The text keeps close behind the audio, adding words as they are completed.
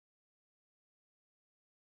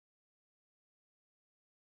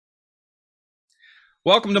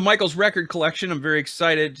Welcome to Michael's Record Collection. I'm very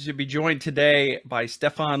excited to be joined today by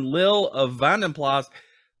Stephan Lill of Vanden Plas.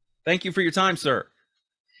 Thank you for your time, sir.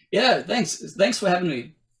 Yeah, thanks. Thanks for having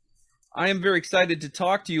me. I am very excited to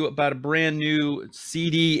talk to you about a brand new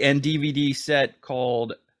CD and DVD set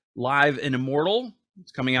called Live and Immortal.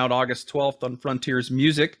 It's coming out August 12th on Frontiers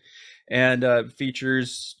Music, and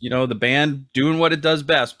features, the band doing what it does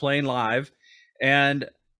best, playing live. And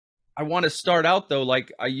I want to start out, though,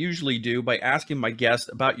 like I usually do, by asking my guest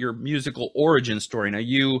about your musical origin story. Now,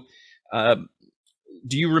 uh,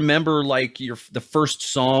 do you remember like the first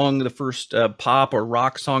song, the first pop or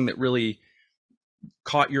rock song that really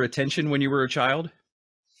caught your attention when you were a child?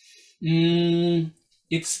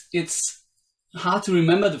 It's hard to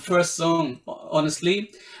remember the first song,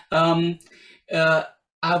 honestly. Um,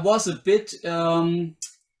 I was a bit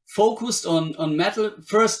focused on metal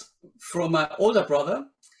first from my older brother,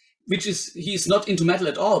 he's not into metal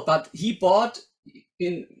at all, but he bought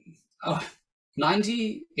in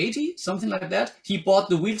 90, 80, something like that. He bought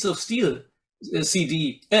the Wheels of Steel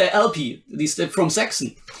LP, from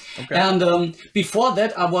Saxon. Okay. And before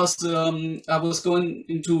that, I was going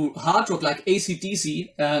into hard rock like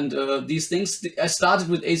AC/DC and these things. I started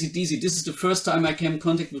with AC/DC. This is the first time I came in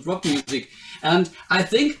contact with rock music, and I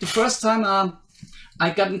think the first time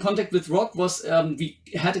I got in contact with rock was we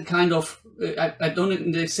had a kind of I don't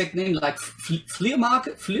know the exact name, like flea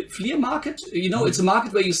market. It's a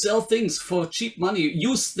market where you sell things for cheap money,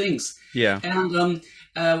 used things. Yeah. And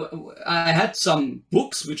I had some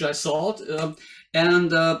books which I sold, and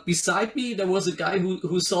beside me there was a guy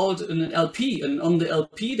who sold an LP, and on the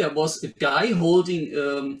LP there was a guy holding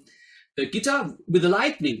a guitar with a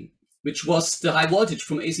lightning, which was the high voltage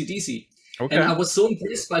from AC/DC. Okay. And I was so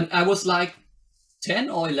impressed by. I was like 10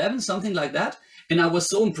 or 11, something like that. And I was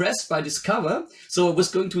so impressed by this cover. So I was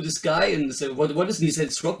going to this guy and said, what is it? And he said,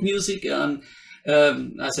 it's rock music. And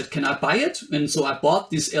I said, can I buy it? And so I bought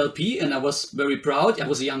this LP and I was very proud. I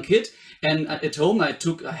was a young kid. And at home, I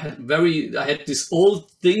had this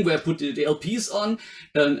old thing where I put the LPs on,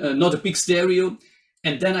 not a big stereo.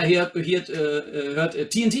 And then I heard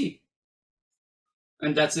TNT.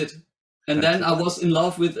 And that's it. And then I was in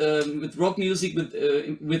love with rock music, with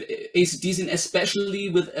AC/DC, and especially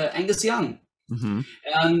with Angus Young. Mm-hmm.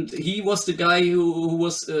 And he was the guy who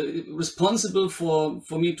was responsible for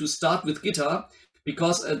me to start with guitar,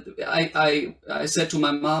 because I said to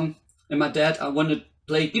my mom and my dad, I want to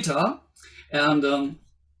play guitar, and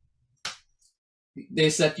they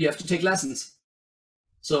said you have to take lessons.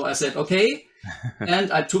 So I said okay,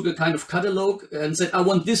 and I took a kind of catalog and said I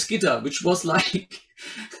want this guitar, which was like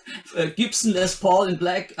Gibson Les Paul in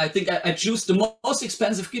black. I think I chose the most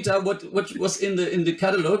expensive guitar what was in the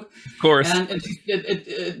catalog. Of course. And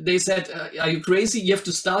they said, "Are you crazy? You have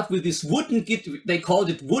to start with this wooden guitar." They called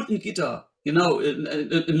it wooden guitar. A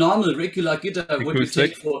normal regular guitar what you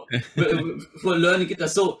take for learning guitar.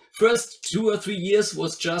 So first 2 or 3 years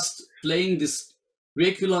was just playing this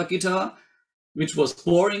regular guitar, which was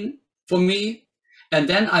boring for me. And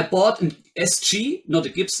then I bought an SG, not a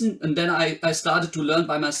Gibson, and then I started to learn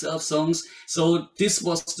by myself songs. So this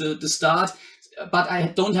was the start, but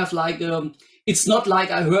I don't have it's not like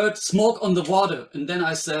I heard Smoke on the Water, and then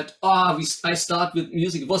I said, I start with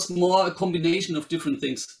music. It was more a combination of different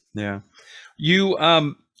things. Yeah.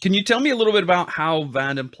 Can you tell me a little bit about how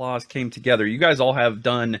Vanden Plas came together? You guys all have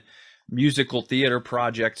done musical theater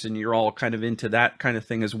projects, and you're all kind of into that kind of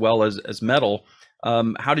thing as well as metal.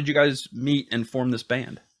 How did you guys meet and form this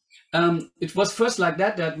band? It was first like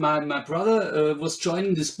that my brother was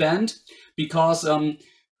joining this band because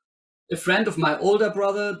a friend of my older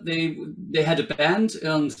brother, they had a band,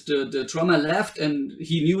 and the drummer left, and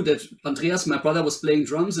he knew that Andreas, my brother, was playing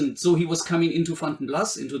drums, and so he was coming into Vanden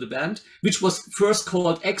Plas, into the band, which was first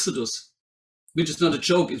called Exodus, which is not a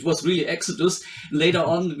joke. It was really Exodus. Later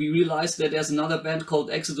on, we realized that there's another band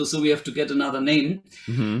called Exodus, so we have to get another name.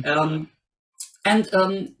 Mm-hmm.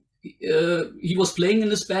 He was playing in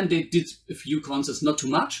this band. They did a few concerts, not too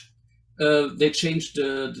much. They changed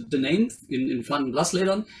the name in Vanden Plas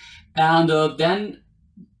later on. And then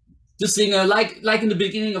the singer, like in the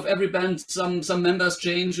beginning of every band, some members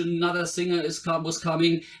change, another singer was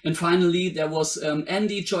coming. And finally, there was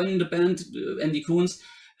Andy joining the band, Andy Koons.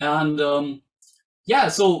 And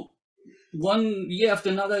so 1 year after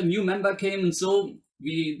another, a new member came. And so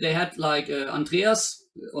they had Andreas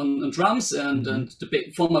on drums and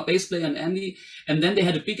the former bass player and Andy, and then they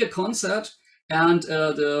had a bigger concert, and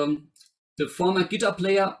the former guitar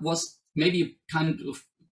player was maybe kind of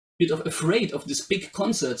bit of afraid of this big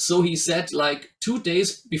concert, so he said 2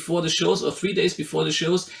 days before the shows or 3 days before the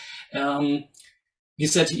shows, he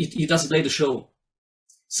said he doesn't play the show.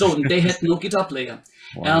 So they had no guitar player.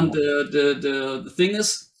 Wow. And the thing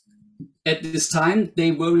is, at this time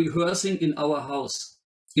they were rehearsing in our house,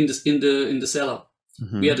 in the cellar.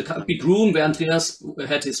 We had a big room where Andreas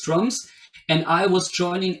had his drums, and I was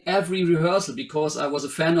joining every rehearsal because I was a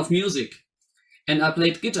fan of music, and I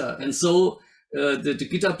played guitar. And so the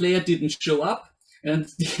guitar player didn't show up, and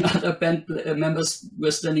the other band members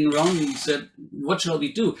were standing around and said, "What shall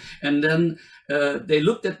we do?" And then they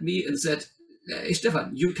looked at me and said, "Hey,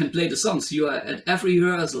 Stephan, you can play the songs. You are at every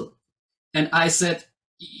rehearsal." And I said,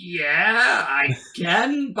 "Yeah, I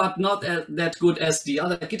can, but not that good as the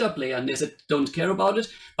other guitar player." And they said, "Don't care about it,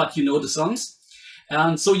 but you know the songs.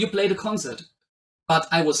 And so you play the concert." But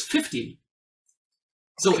I was 15.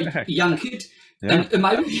 So a young kid. Yeah. And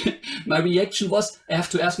my reaction was, I have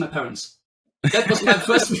to ask my parents. That was my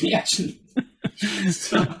first reaction.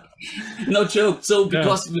 So, no joke. So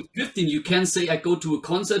because with 15, you can say, I go to a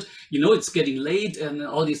concert, it's getting late and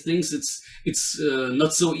all these things. It's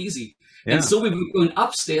not so easy. Yeah. And so we were going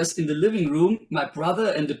upstairs in the living room, my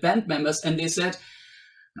brother and the band members, and they said,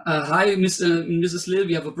 "Hi, Mr. and Mrs. Lill,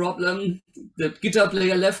 we have a problem. The guitar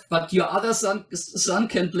player left, but your other son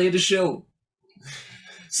can play the show."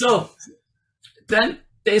 So then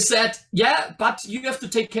they said, "Yeah, but you have to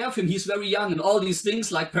take care of him. He's very young," and all these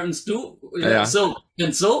things like parents do. Yeah. So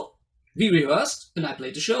we rehearsed, and I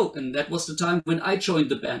played the show, and that was the time when I joined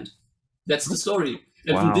the band. That's the story.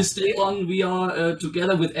 And from this day on, we are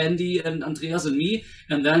together with Andy and Andreas and me.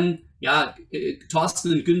 And then,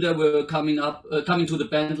 Thorsten and Günther were coming to the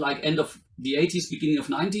band like end of the 80s, beginning of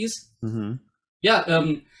 90s. Mm-hmm.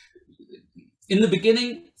 In the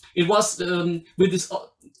beginning, it was with this.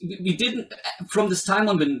 We didn't, from this time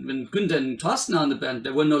on when Günther and Thorsten are in the band,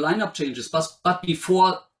 there were no lineup changes. But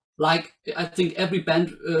before, like, I think every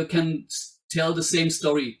band can tell the same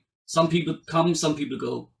story. Some people come, some people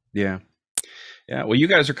go. Yeah. Yeah, well, you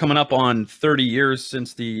guys are coming up on 30 years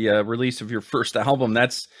since the release of your first album.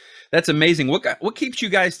 That's amazing. What keeps you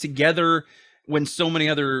guys together when so many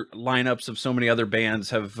other lineups of so many other bands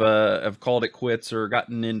have called it quits or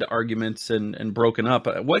gotten into arguments and broken up?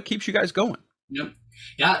 What keeps you guys going?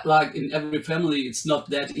 Yeah, like in every family, it's not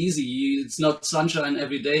that easy. It's not sunshine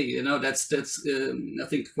every day. That's I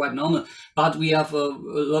think quite normal. But we have a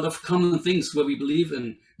lot of common things where we believe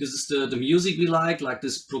in. This is the music we like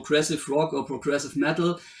this progressive rock or progressive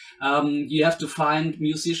metal. You have to find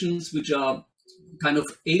musicians which are kind of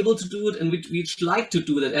able to do it and which like to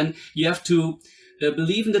do that. And you have to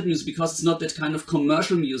believe in that music because it's not that kind of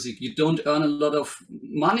commercial music. You don't earn a lot of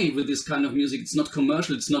money with this kind of music. It's not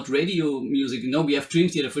commercial. It's not radio music. We have Dream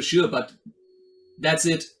Theater for sure, but that's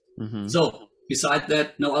it. Mm-hmm. So beside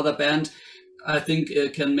that, no other band, I think,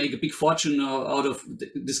 can make a big fortune out of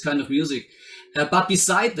this kind of music. But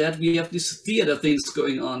beside that, we have these theater things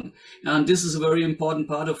going on. And this is a very important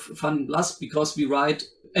part of Vanden Plas because we write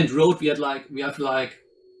and wrote, we have like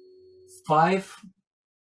 5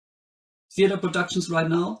 theater productions right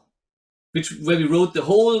now, where we wrote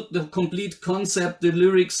the complete concept, the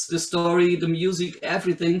lyrics, the story, the music,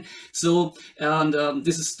 everything. So, and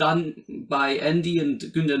this is done by Andy and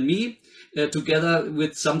Günther and me, together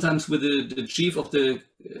sometimes with the chief of the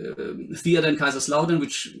theater in Kaiserslautern,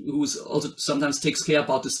 who's also sometimes takes care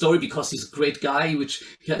about the story because he's a great guy, which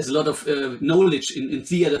has a lot of knowledge in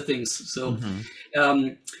theater things. So,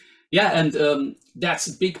 that's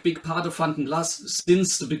a big part of Vanden Plas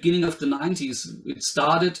since the beginning of the 90s. It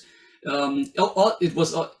started. It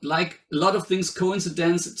was like a lot of things,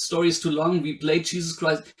 coincidence. The story is too long. We played Jesus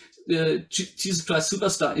Christ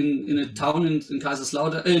Superstar in a town in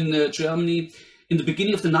Kaiserslautern, in Germany, in the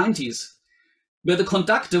beginning of the 90s, where the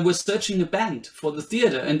conductor was searching a band for the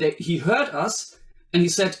theater, and he heard us, and he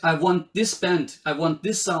said, "I want this band. I want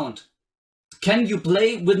this sound. Can you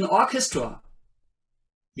play with an orchestra?"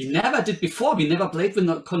 We never did before. We never played with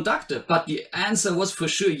a conductor, but the answer was for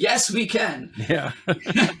sure, yes, we can. Yeah.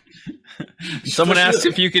 Someone asks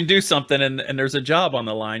if you can do something and there's a job on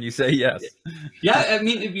the line, you say yes. Yeah, I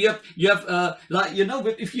mean, if you have like,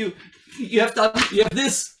 if you have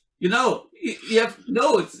this, you have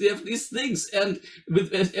notes, you have these things, and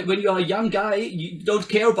when you are a young guy, you don't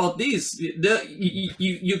care about these.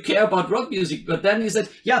 You care about rock music. But then he said,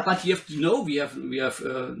 "Yeah, but you have to know we have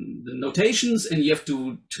the notations, and you have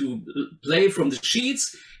to play from the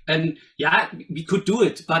sheets." And yeah, we could do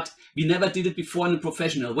it, but we never did it before in a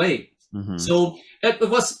professional way. Mm-hmm. So it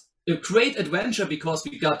was a great adventure because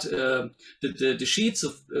we got the sheets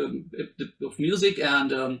of music,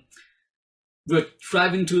 and we're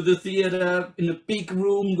driving to the theater in a big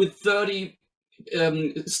room with 30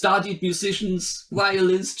 studied musicians,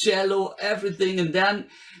 violins, cello, everything, and then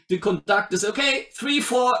the conductor said, okay, 3,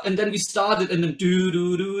 4, and then we started, and then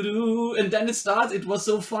do, and then it started. It was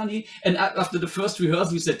so funny. And after the first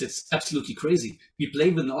rehearsal, we said, it's absolutely crazy. We play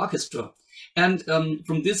with an orchestra. And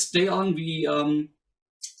from this day on, we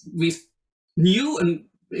knew, and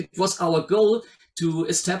it was our goal to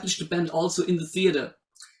establish the band also in the theater,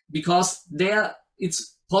 because there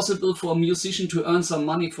it's possible for a musician to earn some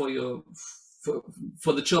money for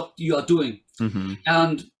the job you are doing. Mm-hmm.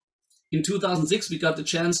 And in 2006, we got the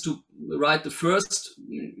chance to write the first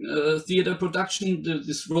theater production,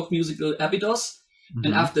 this rock musical Abydos. Mm-hmm.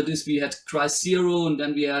 And after this, we had Christ Zero, and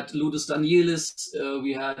then we had Ludus Danielis,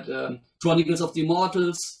 we had Chronicles of the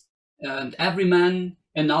Immortals, and Everyman.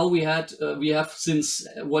 And now we have since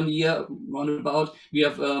 1 year roundabout, we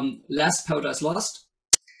have Last Paradise Lost.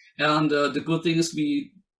 And the good thing is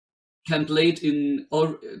we can play it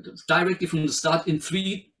directly from the start in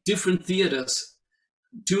 3 different theaters.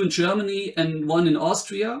 2 in Germany and 1 in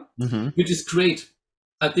Austria, mm-hmm. which is great.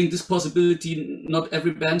 I think this possibility, not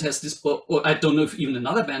every band has this, or I don't know if even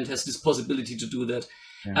another band has this possibility to do that.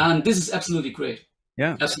 Yeah. And this is absolutely great.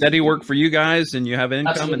 Yeah, absolutely. Steady work for you guys, and you have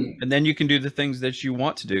income, and then you can do the things that you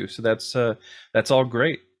want to do. So that's all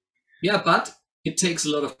great. Yeah, but it takes a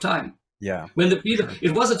lot of time. Yeah. When the people,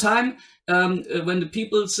 it was a time when the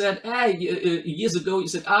people said, years ago, you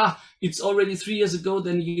said, it's already 3 years ago,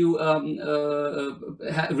 then you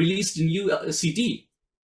released a new CD.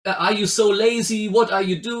 Are you so lazy? What are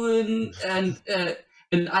you doing? And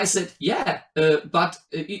I said, yeah, but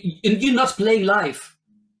you're not playing live.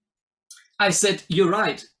 I said, you're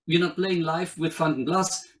right. We're not playing live with Vanden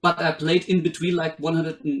Plas, but I played in between like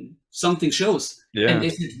 100 and something shows. Yeah. And they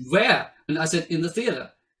said, where? And I said, in the theater.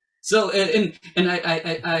 So, and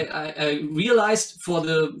I realized for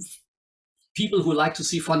the people who like to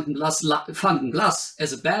see Vanden Plas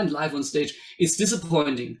as a band live on stage, it's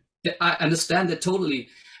disappointing. I understand that totally.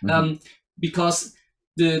 Mm-hmm. Because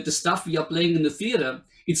the stuff we are playing in the theater,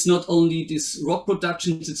 it's not only this rock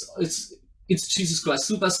productions, it's Jesus Christ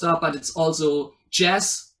Superstar, but it's also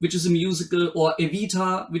jazz, which is a musical, or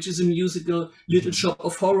Evita, which is a musical, Little Shop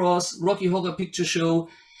of Horrors, Rocky Horror Picture Show,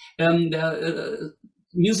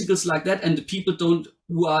 musicals like that. And the people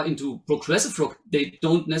who are into progressive rock, they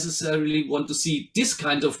don't necessarily want to see this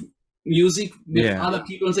kind of music with other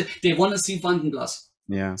people, and say they want to see Vanden Plas.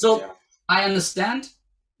 Yeah. So I understand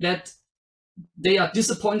that they are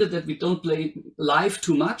disappointed that we don't play live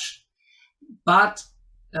too much, but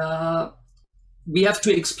we have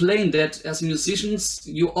to explain that as musicians,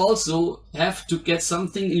 you also have to get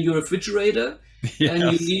something in your refrigerator,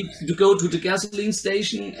 and you need to go to the gasoline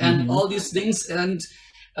station and all these things, and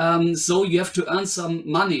so you have to earn some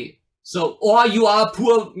money. So, or you are a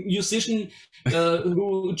poor musician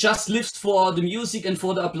who just lives for the music and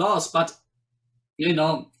for the applause, but you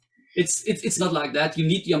know, it's not like that. You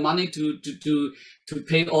need your money to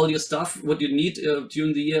pay all your stuff, what you need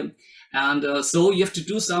during the year, and so you have to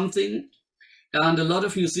do something. And a lot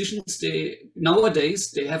of musicians,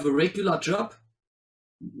 nowadays they have a regular job.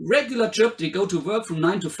 They go to work from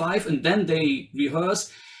 9 to 5, and then they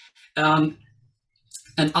rehearse. And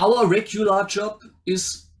our regular job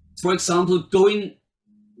is, for example, going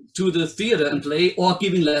to the theater and play, or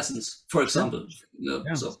giving lessons, for example.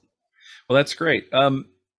 So. Well, that's great.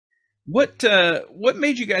 What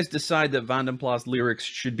made you guys decide that Vanden Plas lyrics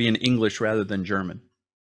should be in English rather than German?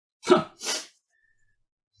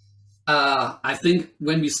 I think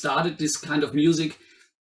when we started this kind of music,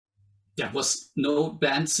 there was no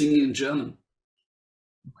band singing in German.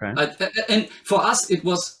 Okay. And for us, it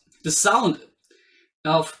was the sound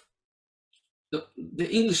of the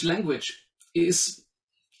English language is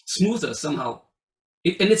smoother somehow,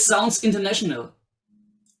 and it sounds international.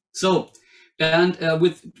 So, and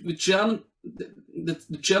with German, the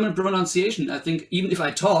German pronunciation, I think even if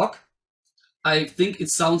I talk, I think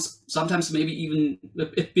it sounds sometimes maybe even a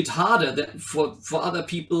bit harder than for other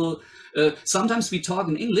people. Sometimes we talk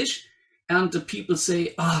in English, and the people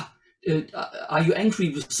say, are you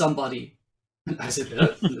angry with somebody? And I said,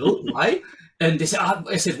 no, why? And they said,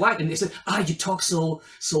 I said, why? And they said, you talk so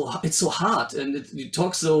it's so hard, and you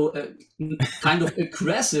talk so kind of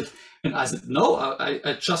aggressive. And I said, no,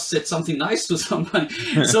 I just said something nice to somebody.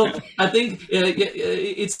 So I think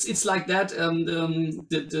it's like that.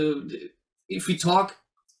 If we talk,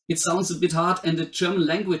 it sounds a bit hard, and the German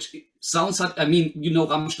language sounds hard. I mean, you know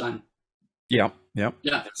Rammstein. Yeah.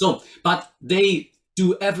 So, but they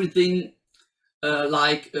do everything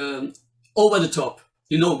like over the top.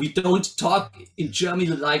 You know, we don't talk in Germany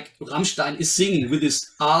like Rammstein is singing with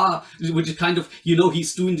this with the kind of, you know,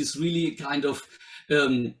 he's doing this really kind of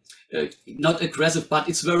not aggressive, but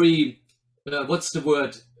it's very what's the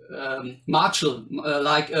word, martial,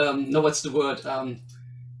 no, what's the word,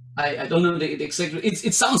 I don't know the exact,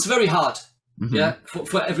 it sounds very hard. Yeah,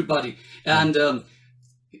 for everybody. And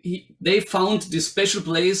they found this special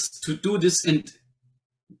place to do this, and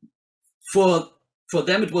for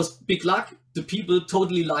them it was big luck. The people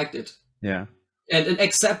totally liked it. Yeah. And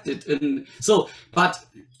accepted. And so, but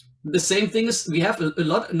the same thing is, we have a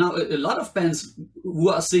lot of bands who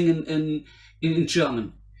are singing in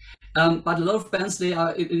German. But a lot of bands, they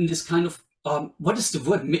are in this kind of what is the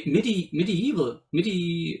word? Medieval,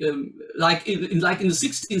 like in the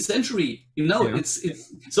 16th century. You know, Yeah. it's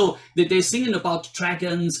so they're singing about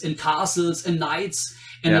dragons and castles and knights,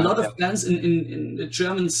 and a lot of bands in the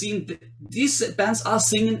German scene. These bands are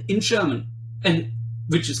singing in German, and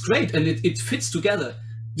which is great, and it fits together.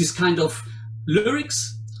 This kind of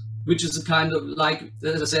lyrics, which is a kind of, like,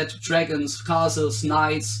 as I said, dragons, castles,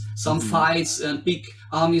 knights, some fights and big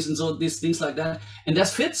armies and so these things like that. And that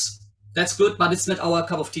fits. That's good, but it's not our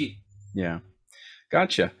cup of tea. Yeah.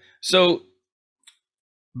 Gotcha. So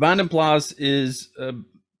Vanden Plas is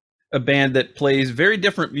a band that plays very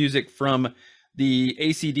different music from the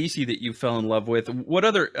AC/DC that you fell in love with. What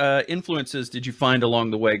other influences did you find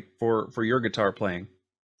along the way for your guitar playing?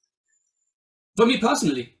 For me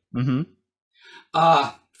personally,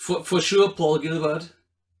 for sure, Paul Gilbert.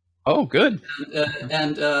 Oh, good.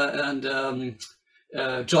 And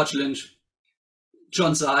George Lynch,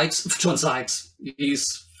 John Sykes.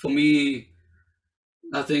 He's, for me,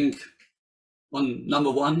 I think, on number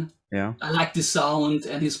one. Yeah. I like the sound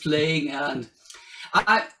and his playing, and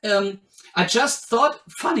I just thought,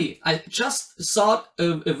 funny, I just saw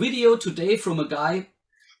a video today from a guy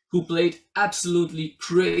who played absolutely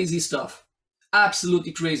crazy stuff.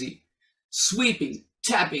 Absolutely crazy. Sweeping,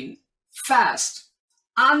 tapping, fast,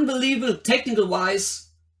 unbelievable. Technical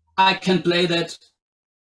wise, I can play that.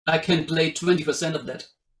 I can play 20% of that.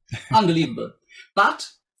 Unbelievable. But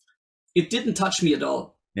it didn't touch me at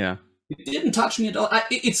all. Yeah. It didn't touch me at all.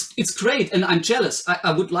 It's great, and I'm jealous.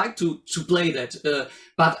 I would like to play that,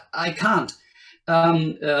 but I can't.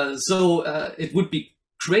 So it would be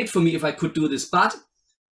great for me if I could do this. But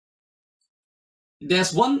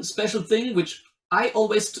there's one special thing which I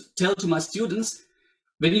always tell to my students: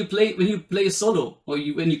 when you play a solo, or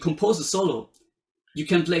when you compose a solo, you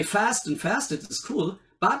can play fast and fast. It is cool,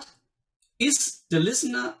 but is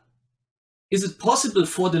it possible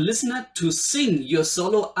for the listener to sing your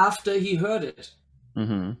solo after he heard it?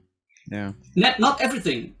 Yeah. Not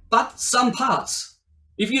everything, but some parts.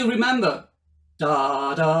 If you remember,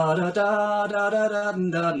 da da da da da da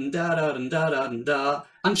da da da da da,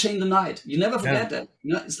 Unchain the Night. You never forget that.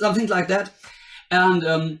 You know, something like that.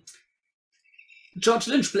 And George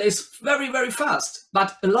Lynch plays very, very fast,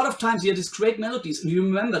 but a lot of times he had these great melodies, and you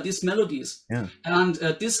remember these melodies. Yeah. And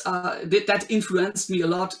that influenced me a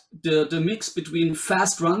lot. The mix between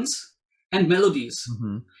fast runs and melodies.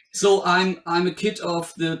 So I'm a kid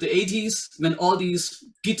of the 80s, when all these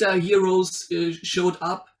guitar heroes showed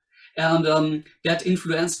up, and that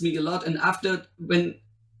influenced me a lot. And after, when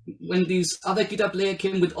these other guitar player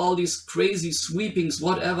came with all these crazy sweepings,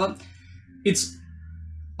 whatever, it's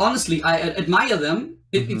honestly, I admire them.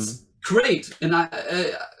 It's great, and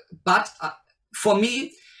but for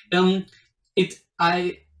me, I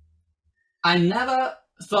never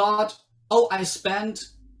thought, oh, I spent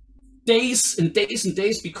days and days and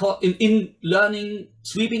days because in learning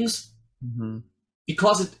sweepings,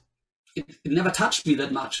 because it never touched me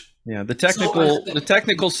that much. Yeah, the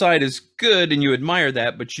technical side is good, and you admire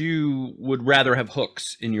that, but you would rather have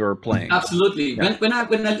hooks in your playing. Absolutely. Yeah. When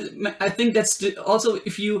I think that's also,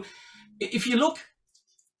 if you look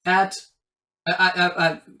at,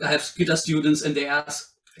 I have guitar students, and they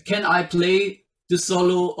ask, can I play the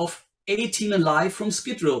solo of 18 Alive from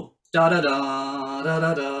Skid Row? Da da da da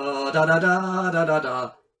da da da da da da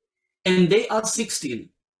da, and they are 16.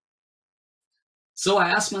 So I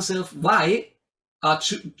ask myself, why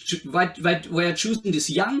we're choosing these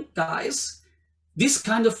young guys this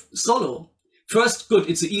kind of solo? First, good,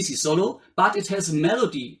 it's an easy solo, but it has a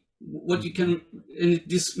melody. What you can, and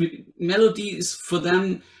this melody is for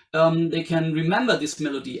them, they can remember this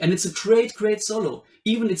melody, and it's a great solo.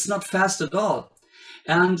 Even it's not fast at all.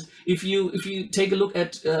 And if you take a look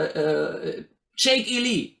at Jake E.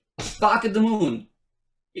 Lee, Bark at the Moon,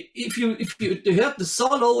 if you heard the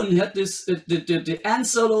solo and heard this the end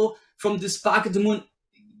solo from this Bark at the Moon,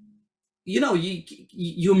 you know,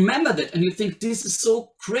 you remember that, and you think this is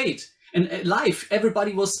so great. And live,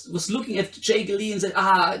 everybody was looking at Jake E. Lee and said,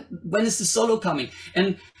 when is the solo coming?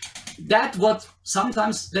 And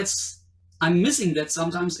I'm missing that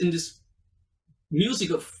sometimes in this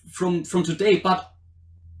music from today, but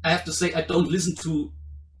I have to say I don't listen to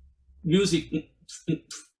music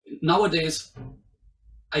nowadays.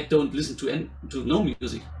 I don't listen to no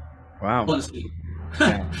music. Wow. Honestly.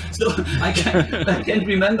 Yeah. So I can't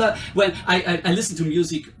remember when I listen to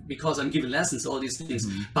music because I'm giving lessons, all these things.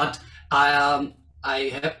 But I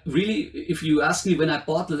have really, if you ask me when I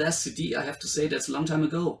bought the last CD, I have to say that's a long time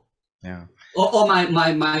ago. Yeah. Or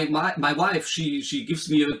my wife, she gives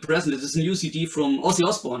me a present. It is a new CD from Ozzy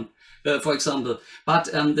Osbourne, for example. But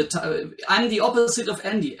I'm the opposite of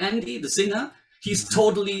Andy. Andy, the singer, he's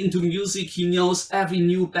totally into music. He knows every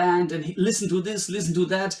new band and he listen to this, listen to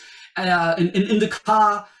that. In the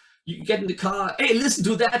car, you get in the car, hey, listen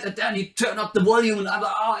to that, and then he turn up the volume, and I'm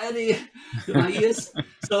like, oh, Eddie, to my ears.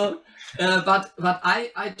 So, but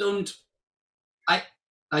I don't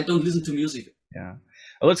listen to music. Yeah.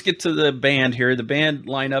 Well, let's get to the band here. The band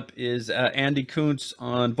lineup is Andy Kuntz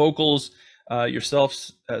on vocals,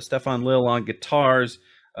 yourself, Stephan Lill on guitars,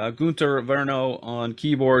 Gunther Verno on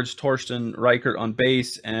keyboards, Torsten Reichert on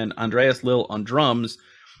bass, and Andreas Lill on drums.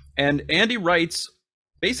 And Andy writes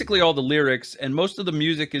basically all the lyrics, and most of the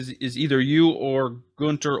music is either you or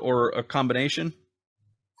Gunther or a combination.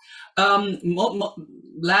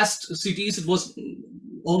 Last CDs, it was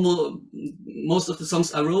almost most of the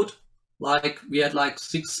songs I wrote. Like we had like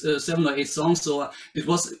 6, 7 or 8 songs, so it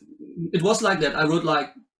was like that. I wrote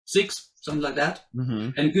like 6, something like that,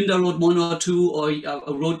 and Günther wrote 1 or 2, or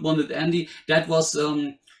I wrote one with Andy. That was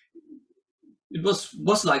it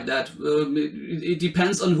was like that. It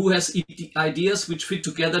depends on who has ideas which fit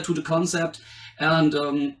together to the concept,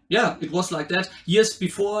 and yeah, it was like that. Years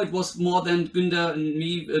before, it was more than Günther and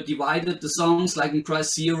me divided the songs. Like in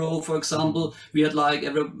Price Zero, for example, we had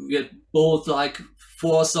both like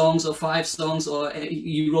 4 songs or 5 songs, or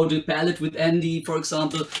he wrote a ballad with Andy, for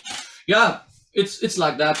example. Yeah, it's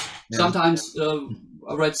like that. Yeah. Sometimes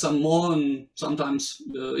I write some more, and sometimes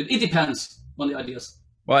it depends on the ideas.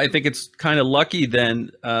 Well, I think it's kind of lucky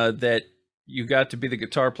then that you got to be the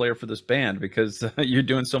guitar player for this band, because you're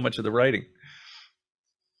doing so much of the writing.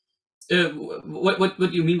 What do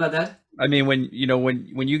you mean by that? I mean, when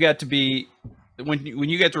you got to be when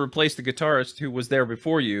you got to replace the guitarist who was there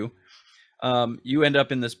before you. You end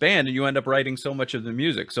up in this band and you end up writing so much of the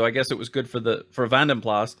music. So I guess it was good for Vanden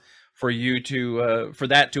Plas for you to for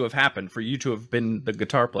that to have happened, for you to have been the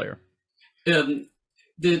guitar player.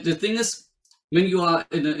 The thing is, when you are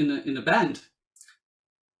in a band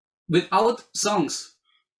without songs,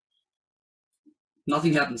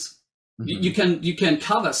 nothing happens. You can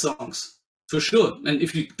cover songs for sure, and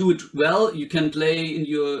if you do it well, you can play in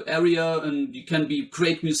your area and you can be a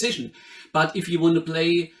great musician. But if you want to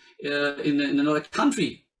play in another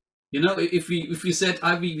country, if we said,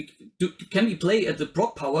 can we play at the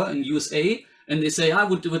Brock Power in USA, and they say,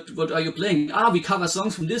 what are you playing? We cover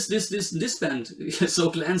songs from this band. So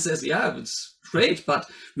Glenn says, yeah, it's great, but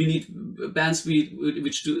we need bands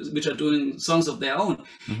which are doing songs of their own.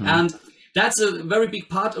 And that's a very big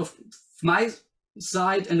part of my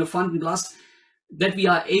side and of Vanden Plas, that we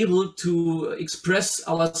are able to express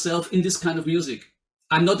ourselves in this kind of music.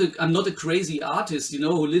 I'm not a crazy artist,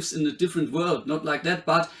 who lives in a different world, not like that.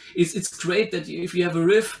 But it's great that if you have a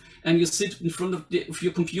riff and you sit in front of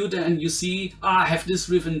your computer and you see, I have this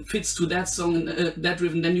riff and fits to that song and that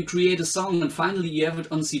riff, and then you create a song and finally you have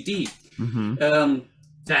it on CD.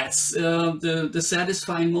 That's the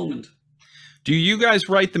satisfying moment. Do you guys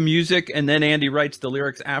write the music and then Andy writes the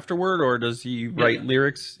lyrics afterward, or does he write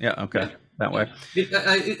lyrics? Yeah, okay, that way.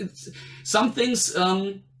 Some things.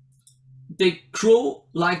 They grow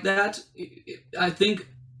like that. I think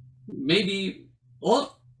maybe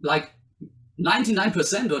all like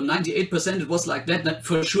 99% or 98% it was like that.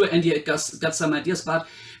 For sure, Andy got some ideas, but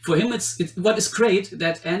for him, it's what is great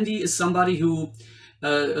that Andy is somebody who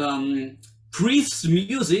breathes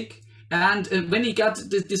music, and when he got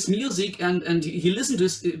this music and he listened to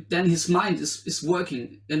it, then his mind is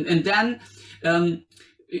working, and then.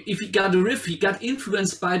 If he got a riff, he got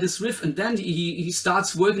influenced by this riff, and then he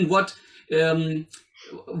starts working what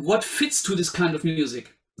fits to this kind of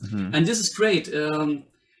music, and this is great.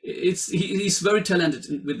 He's very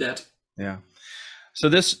talented with that. Yeah. So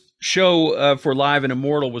this show for Live and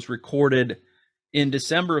Immortal was recorded in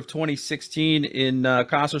December of 2016 in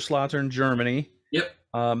Kaiserslautern, Germany. Yep.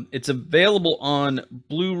 It's available on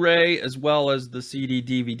Blu-ray as well as the CD,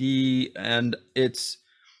 DVD, and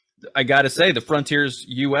I got to say, the Frontiers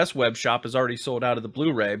US web shop is already sold out of the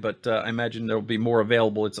Blu-ray, but I imagine there will be more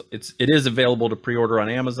available. It is available to pre-order on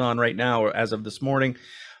Amazon right now, or as of this morning.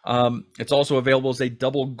 It's also available as a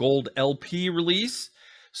double gold LP release,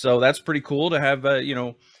 so that's pretty cool to have.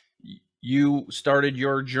 you started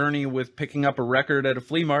your journey with picking up a record at a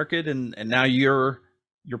flea market, and now you're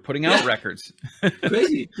putting out records.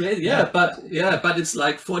 Crazy, yeah, but it's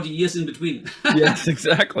like 40 years in between. Yes,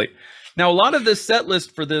 exactly. Now, a lot of the set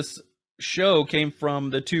list for this show came from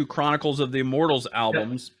the 2 Chronicles of the Immortals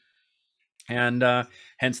albums, and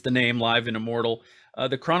hence the name Live and Immortal.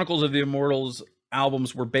 The Chronicles of the Immortals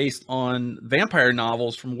albums were based on vampire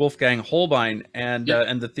novels from Wolfgang Holbein, and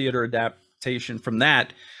the theater adaptation from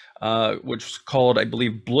that, which was called, I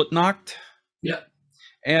believe, Blutnacht. Yeah.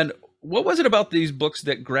 And what was it about these books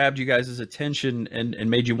that grabbed you guys' attention and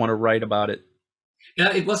made you want to write about it?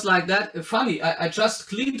 Yeah, it was like that. Funny, I just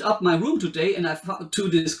cleaned up my room today, and I found to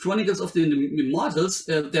this Chronicles of the Immortals,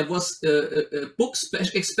 there was a book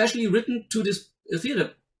especially written to this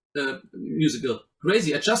theater musical.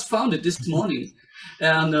 Crazy! I just found it this morning,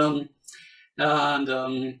 and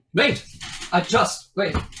wait,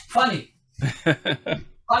 funny,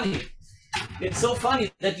 funny. It's so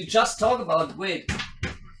funny that you just talk about. Wait,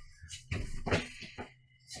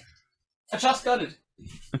 I just got it.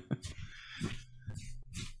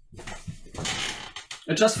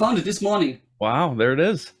 I just found it this morning. Wow, there it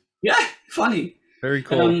is. Yeah, funny. Very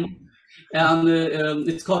cool.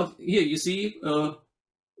 It's called, here you see,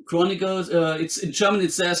 Chronicles. It's in German.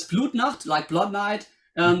 It says Blutnacht, like Blood Night,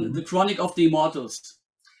 and the Chronic of the Immortals.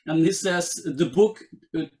 And this says the book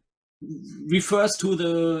refers to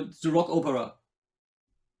the rock opera.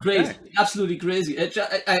 Crazy, absolutely crazy.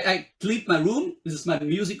 I cleaned my room. This is my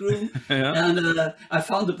music room, and I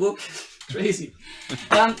found the book. Crazy.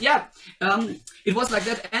 It was like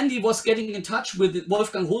that. Andy was getting in touch with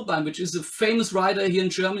Wolfgang Holbein, which is a famous writer here in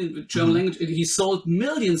Germany, with German language. He sold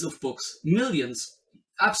millions of books, millions.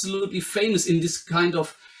 Absolutely famous in this kind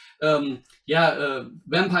of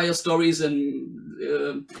vampire stories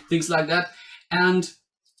and things like that. And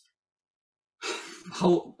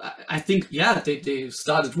how I think, they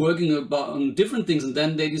started working on different things, and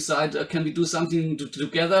then they decided, can we do something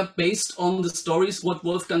together based on the stories what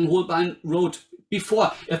Wolfgang Holbein wrote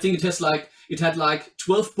before? I think it had like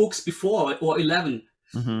 12 books before, or 11.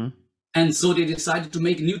 And so they decided to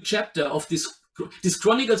make a new chapter of this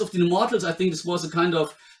Chronicles of the Immortals. I think this was a kind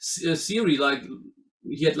of series, like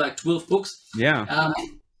he had like 12 books. So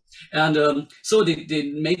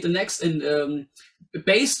they made the next, and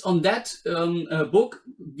based on that book,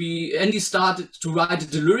 Andy started to write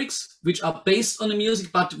the lyrics, which are based on the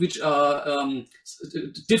music, but which are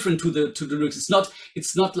different to the lyrics.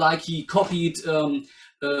 It's not like he copied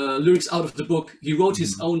lyrics out of the book. He wrote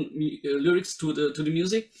his own lyrics to the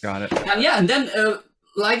music. Got it. And then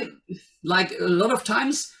like a lot of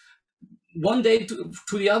times, one day to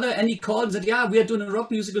the other, Andy called and said, we are doing a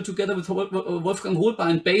rock musical together with Wolfgang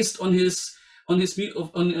Holbein based on his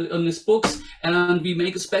books, and we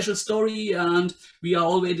make a special story, and we are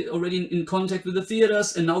already in contact with the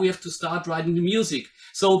theaters, and now we have to start writing the music.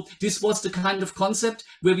 So this was the kind of concept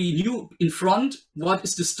where we knew in front what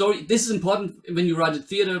is the story. This is important when you write a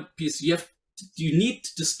theater piece. You need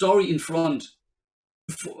the story in front,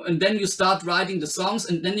 and then you start writing the songs,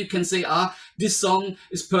 and then you can say, this song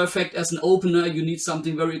is perfect as an opener. You need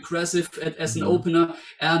something very aggressive as an opener,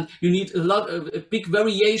 and you need a big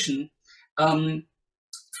variation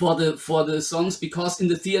for the songs, because in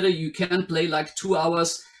the theater you can't play like 2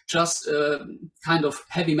 hours just kind of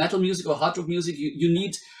heavy metal music or hard rock music. You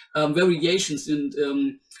need variations,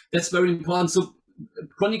 and that's very important. So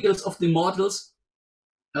Chronicles of the Immortals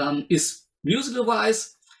is musical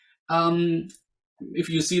wise. If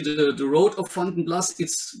you see the road of Vanden Plas,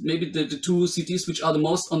 it's maybe the 2 CDs which are the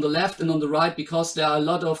most on the left and on the right, because there are a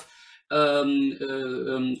lot of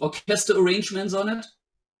orchestra arrangements on it.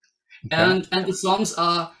 And the songs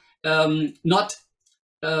are not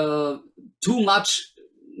too much,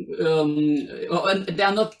 and there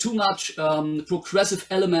are not too much progressive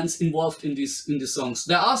elements involved in these songs.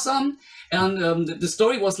 There are some, and the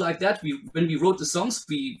story was like that. When we wrote the songs,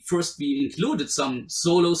 we included some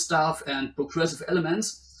solo stuff and progressive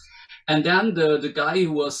elements, and then the guy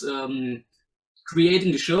who was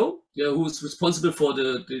creating the show, who was responsible for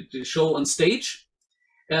the show on stage.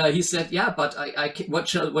 He said, but what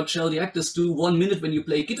shall the actors do 1 minute when you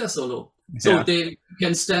play guitar solo? So they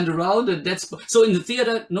can stand around, and so in the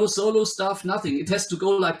theater, no solo stuff, nothing. It has to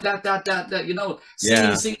go like that,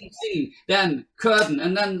 singing, then curtain,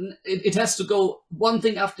 and then it has to go one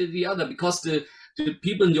thing after the other, because the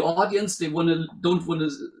people in the audience, they don't want to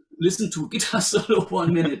listen to guitar solo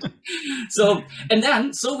 1 minute. So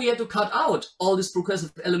we had to cut out all these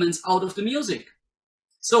progressive elements out of the music.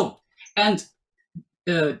 So, and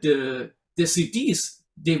the CDs,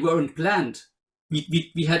 they weren't planned.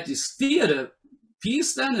 We had this theater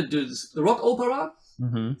piece then, the rock opera,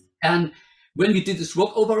 And when we did this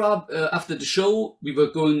rock opera after the show, we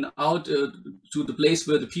were going out to the place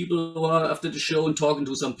where the people were after the show and talking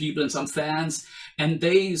to some people and some fans. And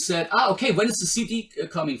they said, okay, when is the CD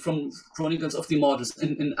coming from Chronicles of the Immortals?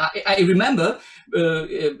 And I remember,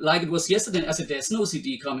 like it was yesterday, I said, there's no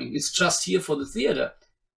CD coming. It's just here for the theater.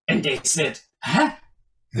 And they said, huh?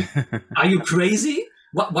 Are you crazy?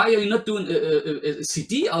 Why are you not doing a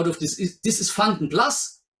CD out of this? This is Vanden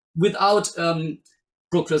Plas without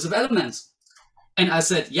progressive elements. And I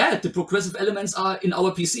said, yeah, the progressive elements are in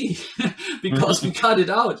our PC because we cut it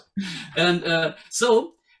out. And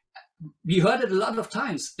so we heard it a lot of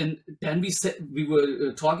times. And then we said, we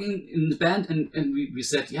were talking in the band and we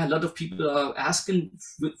said, yeah, a lot of people are asking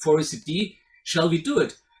for a CD. Shall we do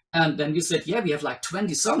it? And then we said, yeah, we have like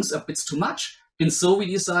 20 songs up. It's too much. And so we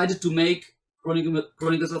decided to make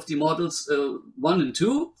Chronicles of the Immortals 1 and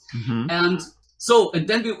 2. And so, and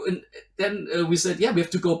then we said, yeah, we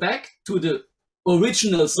have to go back to the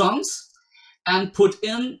original songs and put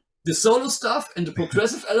in the solo stuff and the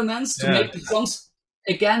progressive elements to make the songs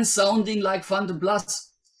again sounding like Vanden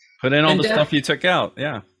Plas. Put in all the stuff you took out.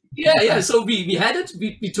 Yeah. So we had it,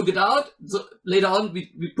 we took it out. So later on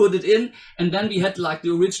we put it in, and then we had like the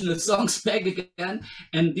original songs back again,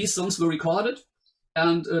 and these songs were recorded.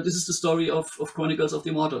 And this is the story of Chronicles of the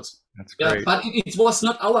Immortals. That's great. But it was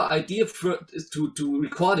not our idea to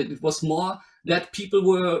record it. It was more that people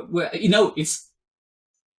were it's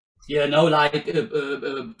like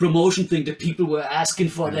a promotion thing that people were asking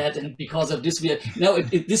for that, and because of this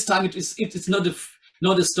this time it's not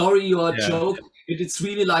a story or a joke. It's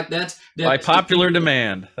really like that by popular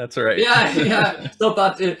demand. That's right. Yeah. So,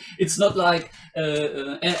 but it's not like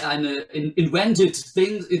an invented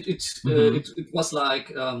thing. It was like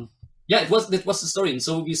that was the story. And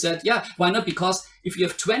so we said, yeah, why not? Because if you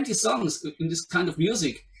have 20 songs in this kind of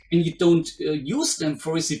music and you don't use them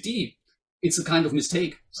for a CD, it's a kind of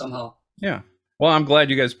mistake somehow. Yeah. Well, I'm glad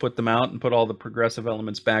you guys put them out and put all the progressive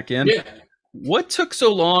elements back in. Yeah. What took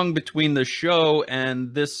so long between the show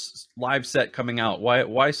and this live set coming out?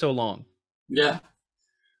 Why so long? Yeah.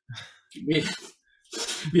 We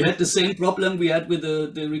had the same problem we had with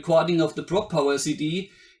the recording of the Prog Power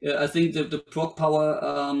CD. I think the Prog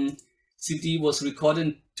Power CD was recorded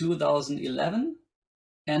in 2011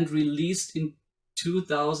 and released in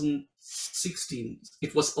 2016.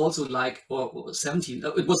 It was also like, or 17.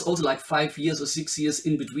 It was also like 5 years or 6 years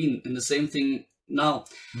in between, and the same thing now.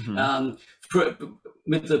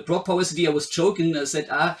 With the Prog Power CD, I was joking. I said,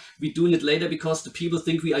 we're doing it later because the people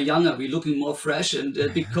think we are younger, we're looking more fresh, and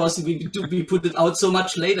because we put it out so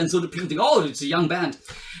much later, and so the people think, oh, it's a young band.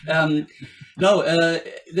 No,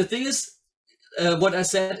 the thing is, what I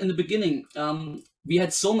said in the beginning, we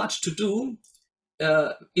had so much to do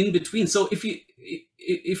in between. So if you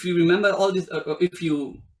remember all this, if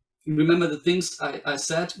you remember the things I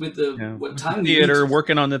said with the what time theater,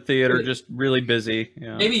 working on the theater, just really busy.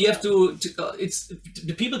 Yeah. Maybe you have to it's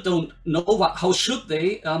the people don't know how should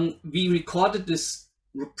they. We recorded this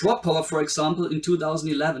Prog Power, for example, in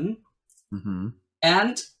 2011,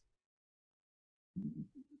 and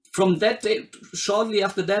from that day, shortly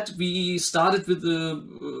after that, we started with the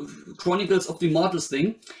Chronicles of the Immortals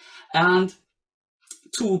thing, and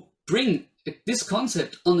to bring this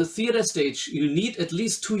concept on a theater stage, you need at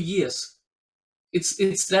least 2 years.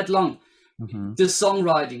 It's that long. The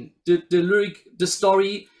songwriting, the lyric, the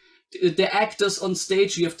story, the actors on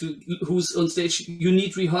stage. Who's on stage. You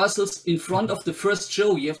need rehearsals in front of the first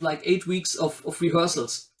show. You have like 8 weeks of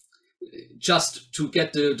rehearsals just to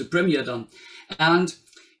get the premiere done. And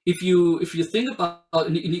if you think about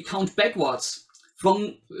and you count backwards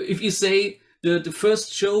from, if you say the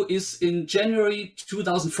first show is in January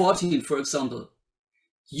 2014, for example,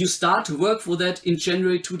 you start to work for that in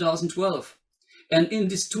January 2012. And in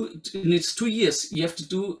these 2 years, you have to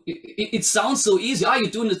do, it sounds so easy.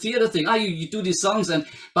 You're doing the theater thing. You do these songs,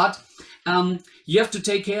 but you have to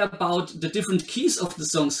take care about the different keys of the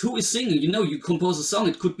songs. Who is singing? You compose a song.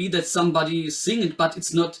 It could be that somebody is singing, but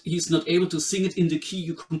he's not able to sing it in the key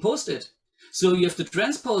you composed it. So you have to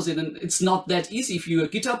transpose it, and it's not that easy. If you're a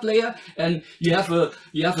guitar player and you have a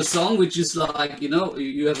song which is like,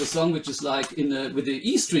 you have a song which is like with the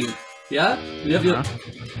E string. Yeah,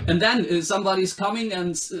 and then somebody's coming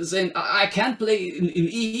and saying, I can't play in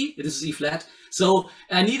E, this is E flat, so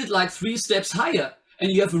I need it like 3 steps higher.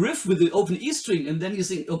 And you have a riff with the open E string, and then you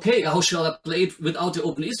think, okay, how shall I play it without the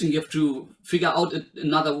open E string? You have to figure out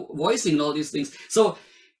another voicing and all these things. So,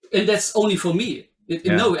 and that's only for me.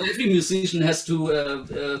 No, every musician has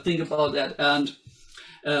to think about that. And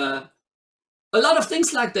a lot of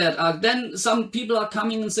things like that. Then some people are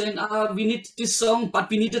coming and saying, we need this song, but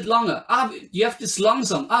we need it longer. You have this long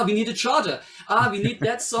song. We need it shorter. We need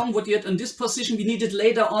that song, what you had in this position, we need it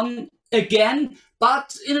later on again,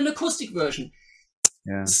 but in an acoustic version.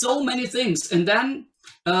 Yeah. So many things. And then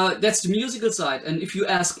that's the musical side. And if you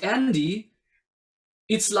ask Andy,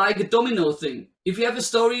 it's like a domino thing. If you have a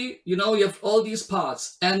story, you know, you have all these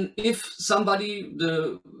parts. And if somebody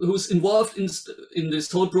who's involved in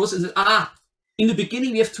this whole process says, in the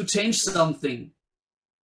beginning, we have to change something.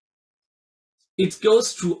 It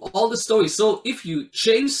goes through all the stories. So if you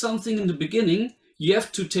change something in the beginning, you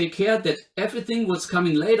have to take care that everything what's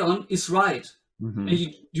coming later on is right. Mm-hmm.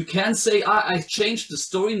 And you can't say, I changed the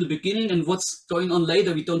story in the beginning and what's going on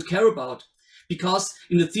later we don't care about. Because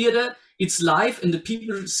in the theater, it's live and the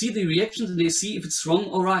people see the reactions and they see if it's wrong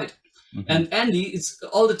or right. Mm-hmm. And Andy, it's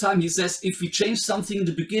all the time, he says, if we change something in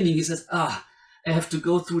the beginning, he says, I have to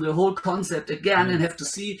go through the whole concept again and have to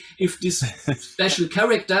see if this special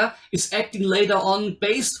character is acting later on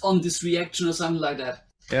based on this reaction or something like that.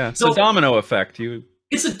 Yeah, it's a domino effect.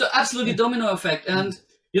 It's an absolutely domino effect. And,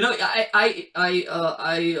 you know, I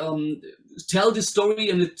tell this story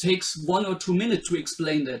and it takes 1 or 2 minutes to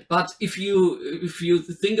explain that. But if you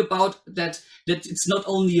think about that it's not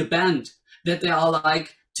only a band, that there are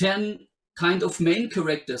like 10 kind of main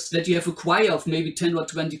characters, that you have a choir of maybe 10 or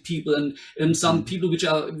 20 people and some people which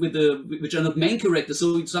are not main characters.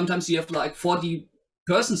 So sometimes you have like 40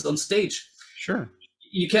 persons on stage. Sure.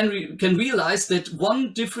 You can realize that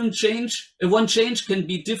one change can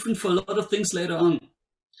be different for a lot of things later on.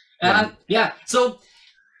 And so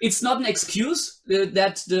it's not an excuse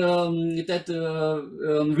that the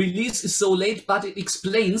release is so late, but it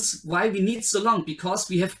explains why we need so long, because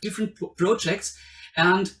we have different projects.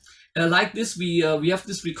 And like this, we have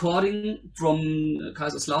this recording from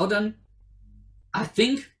Kaiserslautern. I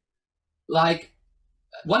think like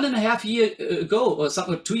 1.5 years ago or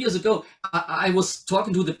 2 years ago, I was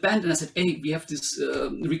talking to the band and I said, hey, we have these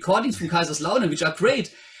recordings from Kaiserslautern, which are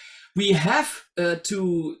great. We have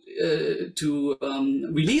to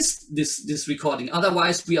release this recording.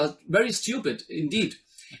 Otherwise, we are very stupid indeed.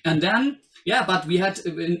 And then, but we had,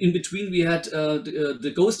 in between, we had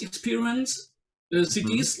the Ghost Experience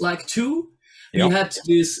CDs, like 2. Yep. We had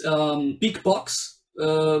this big box,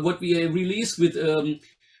 what we released with the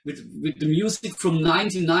music from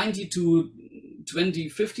 1990 to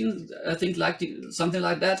 2015, I think, something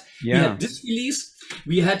like that. Yeah. We had this release.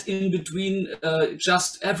 We had in between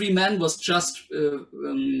just Every Man was just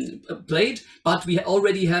played, but we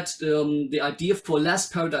already had the idea for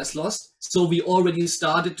Last Paradise Lost. So we already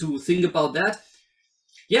started to think about that.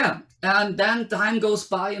 Yeah, and then time goes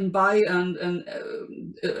by, and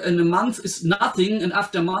a month is nothing, and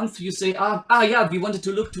after a month you say, we wanted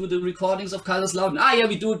to look to the recordings of Kaiserslautern.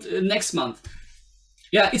 We do it next month.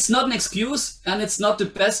 Yeah, it's not an excuse, and it's not the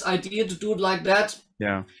best idea to do it like that.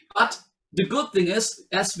 Yeah. But the good thing is,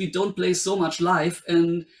 as we don't play so much live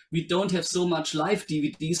and we don't have so much live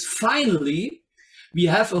DVDs, finally we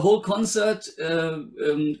have a whole concert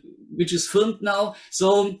which is filmed now.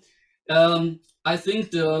 So I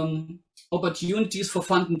think the opportunities for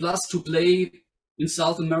Vanden Plas to play in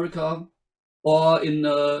South America or in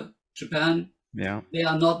Japan, they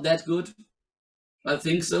are not that good. I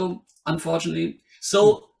think so, unfortunately.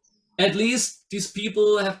 So at least these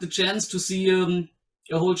people have the chance to see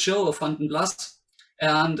a whole show of Vanden Plas.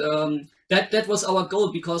 And that was our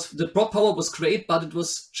goal, because the prop power was great, but it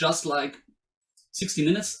was just like 60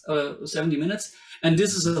 minutes, 70 minutes. And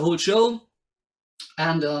this is a whole show.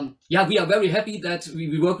 And we are very happy that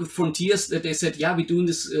we work with Frontiers, that they said, we're doing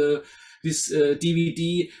this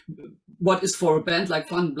DVD. What is for a band like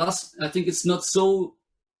Vanden Plas? I think it's not so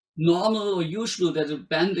normal or usual that a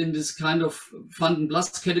band in this kind of Vanden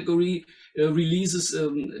Plas category releases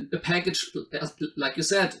a package, like you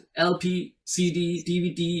said, LP, CD,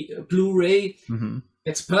 DVD, Blu-ray. Mm-hmm.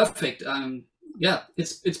 It's perfect.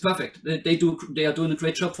 It's perfect. They are doing a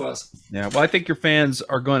great job for us. Yeah, well, I think your fans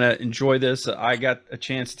are going to enjoy this. I got a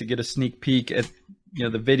chance to get a sneak peek at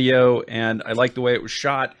the video, and I like the way it was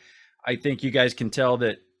shot. I think you guys can tell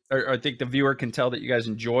that, or I think the viewer can tell that you guys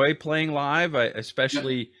enjoy playing live,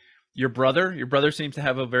 especially your brother. Your brother seems to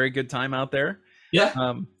have a very good time out there. Yeah.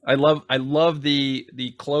 I love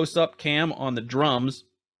the close-up cam on the drums.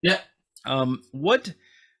 Yeah. What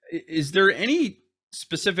is there any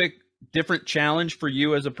specific different challenge for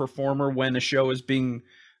you as a performer when a show is being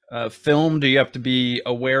filmed? Do you have to be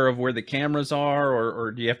aware of where the cameras are,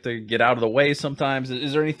 or do you have to get out of the way sometimes?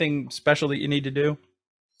 Is there anything special that you need to do?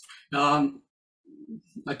 I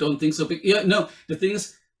don't think so. No, the thing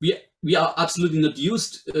is, we are absolutely not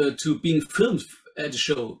used to being filmed at a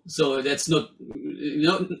show. So that's not, you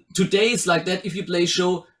know, today it's like that. If you play a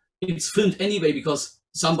show, it's filmed anyway because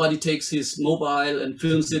somebody takes his mobile and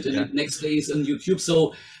films it, and the next day is on YouTube.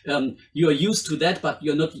 So you are used to that, but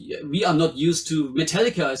you're not. We are not used to.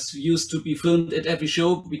 Metallica is used to be filmed at every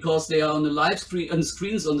show because they are on the live screen and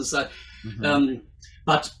screens on the side.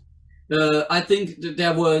 But I think that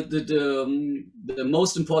there were the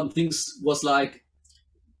most important things was like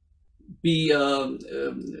be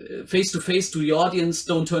face to face to the audience,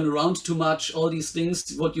 don't turn around too much, all these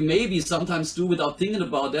things what you maybe sometimes do without thinking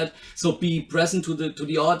about that. So be present to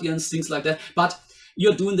the audience, things like that. But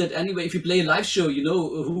you're doing that anyway. If you play a live show, you know,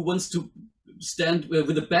 who wants to stand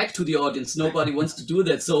with the back to the audience? Nobody wants to do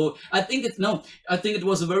that. So I think it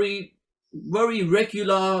was a very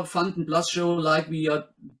regular Vanden Plas show, like we are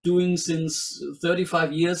doing since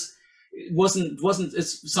 35 years. It wasn't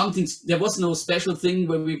it's something, there was no special thing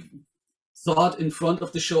where we thought in front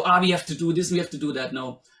of the show, we have to do this, we have to do that.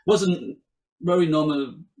 No, it was a very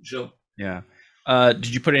normal show. Yeah.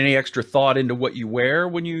 Did you put any extra thought into what you wear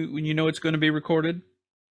when you know it's going to be recorded?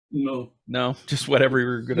 No, just whatever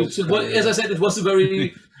you're going to. As I said, it was a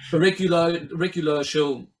very regular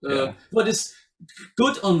show. But it's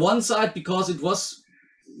good on one side because it was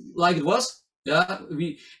like it was. Yeah,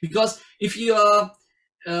 because if you are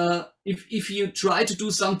if you try to do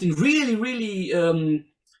something really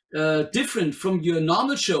different from your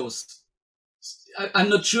normal shows, I'm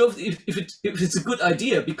not sure if it's a good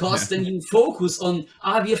idea, because then you focus on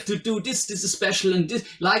we have to do this is special, and this,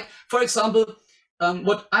 like for example,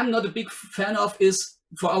 what I'm not a big fan of is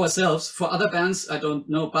for ourselves. For other bands, I don't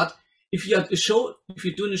know, but if you're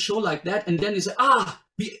doing a show like that, and then you say,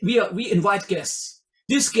 we invite guests.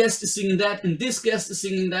 This guest is singing that, and this guest is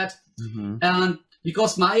singing that, and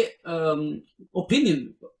because my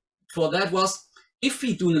opinion for that was, if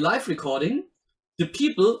we do a live recording, the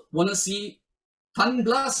people want to see Vanden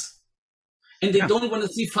Plas, and they don't want to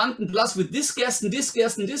see Vanden Plas with this guest and this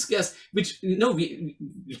guest and this guest, which, you know, we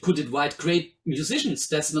could invite great musicians.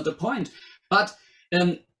 That's not the point. But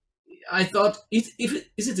I thought, is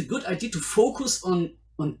it a good idea to focus on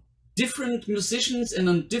different musicians and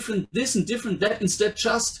on different this and different that, instead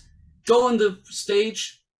just go on the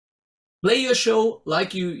stage, play your show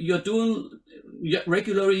like you're doing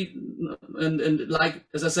regularly, and like,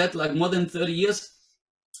 as I said, like more than 30 years,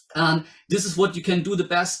 and this is what you can do the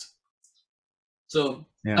best. So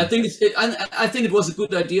I think I think it was a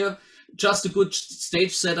good idea, just a good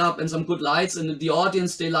stage setup and some good lights, and the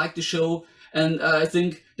audience, they like the show, and I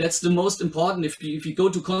think that's the most important. If you go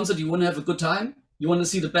to a concert, you want to have a good time, you want to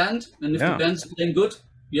see the band, and if the band's playing good,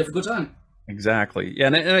 you have a good time. Exactly. Yeah,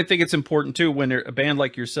 and I think it's important too, when a band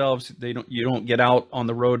like yourselves, you don't get out on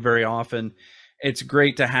the road very often. It's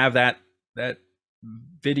great to have that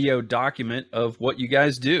video document of what you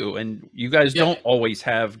guys do, and you guys don't always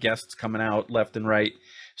have guests coming out left and right.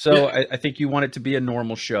 So I think you want it to be a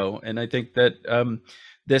normal show, and I think that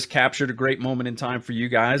this captured a great moment in time for you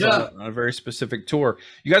guys on a very specific tour.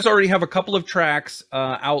 You guys already have a couple of tracks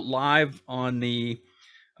out live on the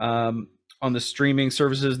streaming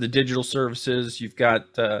services, the digital services. You've got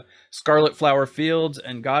Scarlet Flower Fields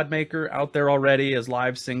and Godmaker out there already as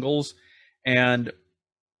live singles. And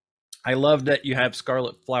I love that you have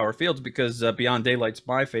Scarlet Flower Fields, because Beyond Daylight's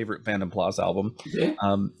my favorite Vanden Plas album.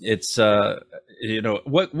 It's you know,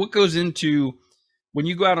 what goes into when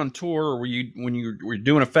you go out on tour, or when you're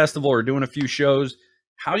doing a festival or doing a few shows,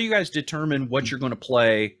 how do you guys determine what you're going to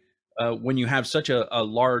play when you have such a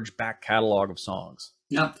large back catalog of songs?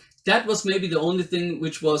 Yeah, that was maybe the only thing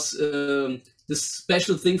which was the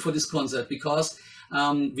special thing for this concert, because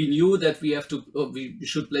we knew that we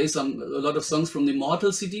should play a lot of songs from the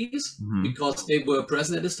Immortal CDs, because they were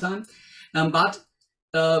present at this time. But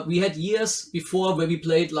we had years before where we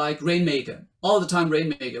played like Rainmaker, all the time.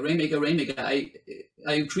 Rainmaker.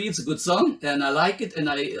 I agree, it's a good song, and I like it, and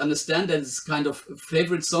I understand that it's kind of a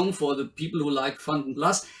favorite song for the people who like Vanden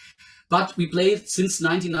Plas. But we played since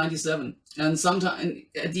 1997, and sometime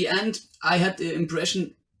at the end, I had the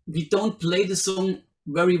impression we don't play the song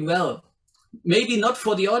very well. Maybe not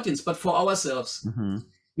for the audience, but for ourselves.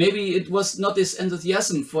 Maybe it was not this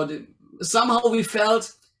enthusiasm somehow we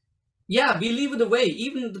felt, we leave it away.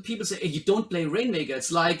 Even the people say, hey, you don't play Rainmaker.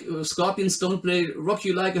 It's like Scorpions don't play Rock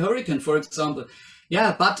You Like a Hurricane, for example.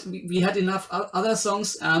 Yeah, but we had enough other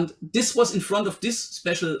songs, and this was in front of this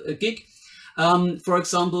special gig. For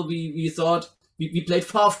example, we thought, we played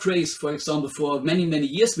Far Off Grace, for example, for many, many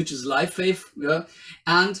years, which is live fave.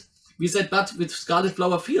 And we said, but with Scarlet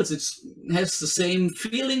Flower Fields, it has the same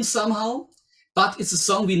feeling somehow, but it's a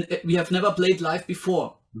song we have never played live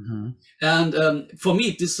before. And for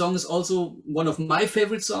me, this song is also one of my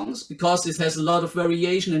favorite songs because it has a lot of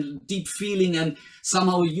variation and deep feeling and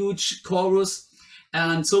somehow a huge chorus.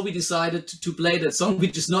 And so we decided to play that song,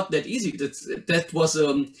 which is not that easy. That was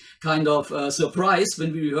kind of a surprise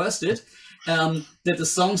when we rehearsed it, that the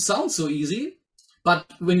song sounds so easy. But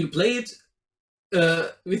when you play it,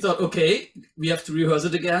 we thought, okay, we have to rehearse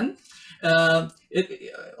it again.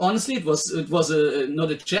 Honestly, it was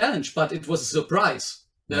not a challenge, but it was a surprise.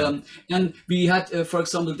 And we had, for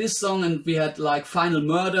example, this song, and we had like Final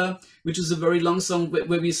Murder, which is a very long song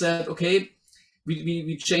where we said, okay,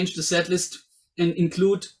 we changed the set list and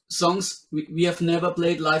include songs we have never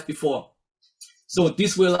played live before. So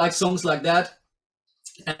these were like songs like that.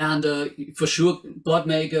 And for sure,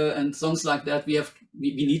 Boardmaker and songs like that, we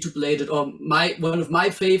need to play that. Or one of my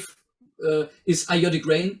fave is Iotic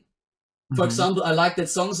Rain. For example, I like that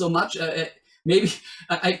song so much. Maybe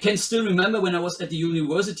I can still remember when I was at the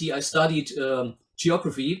university, I studied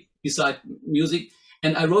geography beside music,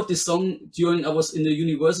 and I wrote this song during I was in the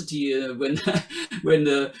university when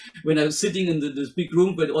when I was sitting in this big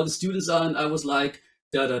room where all the students are, and I was like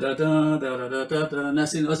da da da da da da da da da, and I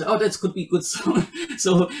was like, oh, that could be a good song.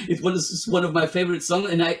 So it was one of my favorite songs,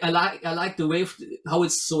 and I like the way how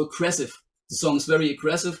it's so aggressive. The song is very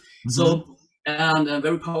aggressive, so and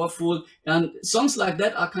very powerful, and songs like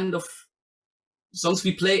that are kind of songs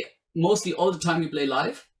we play mostly all the time. We play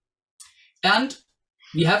live, and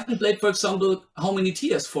we haven't played, for example, How Many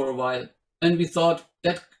Tears for a while, and we thought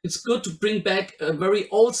that it's good to bring back a very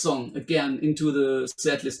old song again into the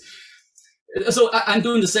set list. So I'm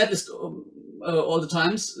doing the set list all the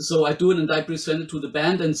times, so I do it and I present it to the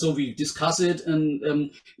band, and so we discuss it,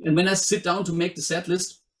 and when I sit down to make the set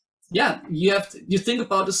list, yeah, you think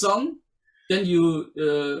about the song, then you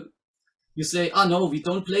say, oh no, we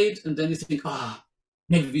don't play it, and then you think,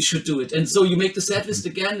 maybe we should do it. And so you make the set list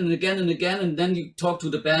again and again and again, and then you talk to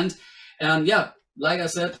the band. And yeah, like I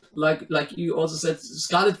said, like you also said,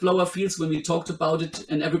 Scarlet Flower Fields, when we talked about it,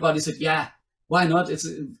 and everybody said, yeah, why not? It's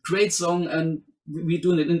a great song, and we're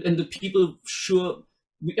doing it. And the people, sure,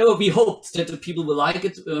 we hoped that the people will like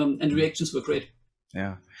it, and the reactions were great.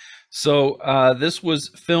 Yeah. So this was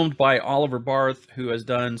filmed by Oliver Barth, who has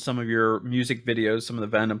done some of your music videos, some of the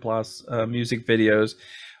Vanden Plas music videos.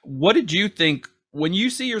 What did you think when you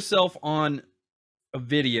see yourself on a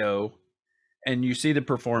video and you see the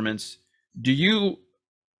performance?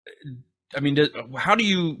 How do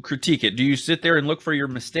you critique it? Do you sit there and look for your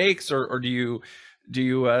mistakes, or do you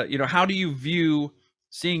how do you view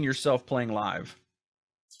seeing yourself playing live?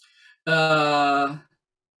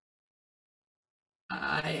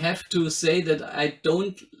 I have to say that I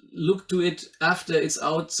don't look to it after it's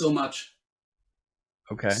out so much.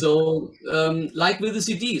 Okay. So like with the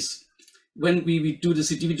CDs, when we do the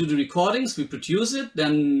CD, we do the recordings, we produce it,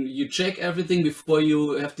 then you check everything before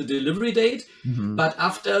you have the delivery date. But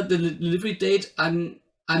after the delivery date, I'm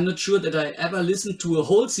not sure that I ever listened to a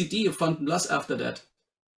whole CD of Vanden Plas after that.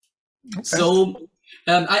 Okay. So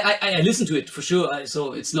I listen to it for sure.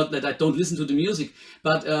 So it's not that I don't listen to the music,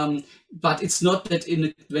 but it's not that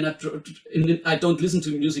I don't listen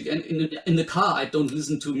to music, and in the car I don't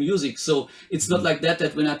listen to music. So it's not like that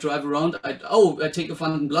when I drive around, I take a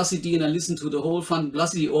Vanden Plas CD and I listen to the whole Vanden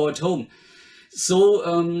Plas CD, or at home. So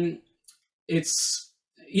I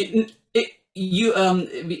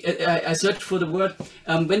searched for the word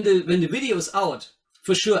when the video is out.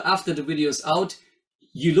 For sure, after the video is out,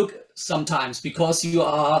 you look sometimes because you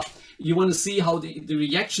want to see how the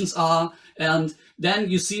reactions are, and then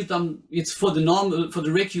you see them. It's for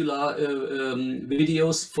the regular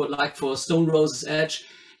videos, for Stone Roses Edge.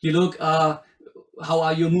 You look, how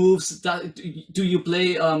are your moves? Do you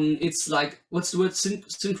play? It's like, what's the word?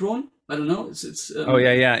 Synchron? I don't know. It's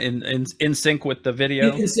in sync with the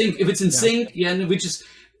video. In sync. If it's in sync, which is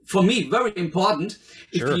for me very important.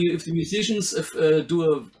 Sure. If the musicians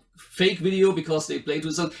do a fake video because they play to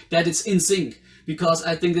a song, that it's in sync, because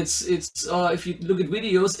I think it's if you look at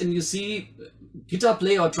videos and you see guitar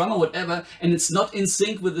player or drummer, whatever, and it's not in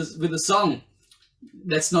sync with the song,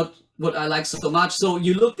 that's not what I like so much. So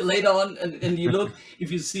you look later on and you look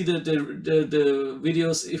if you see the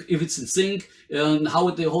videos, if it's in sync, and how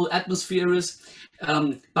the whole atmosphere is.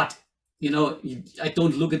 But I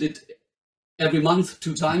don't look at it every month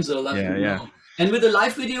 2 times or like. And with the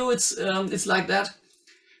live video, it's like that.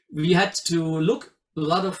 We had to look a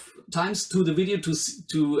lot of times to the video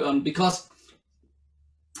because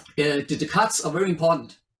the cuts are very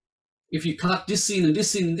important. If you cut this scene and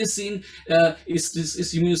this scene and this scene, is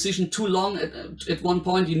the musician too long at one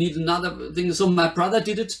point? You need another thing. So my brother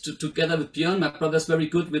did it together with Björn. My brother's very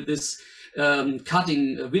good with this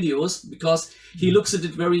cutting videos, because he looks at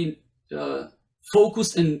it very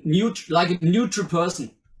focused and like a neutral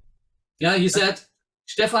person. Yeah, he said,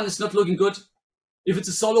 Stephan is not looking good. If it's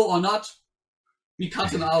a solo or not, we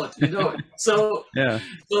cut him out, you know. So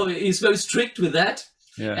so he's very strict with that.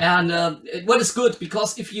 And what is good,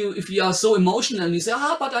 because if you are so emotional and you say,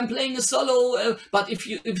 but I'm playing a solo, but if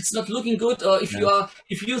it's not looking good, or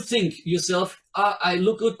if you think yourself, I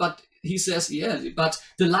look good, but he says, yeah, but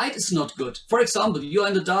the light is not good. For example, you're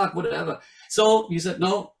in the dark, whatever. So he said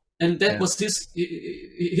no, and that was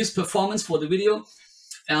his performance for the video.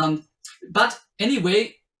 But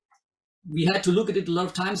anyway, we had to look at it a lot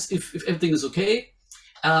of times if everything is okay.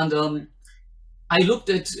 And I looked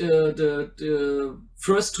at the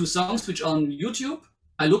first 2 songs which are on YouTube.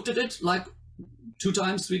 I looked at it like 2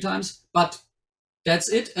 times, 3 times, but that's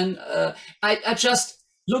it. And I just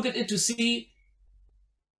look at it to see,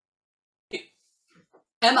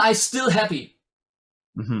 am I still happy?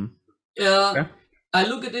 I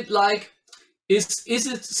look at it like, is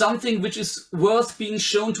it something which is worth being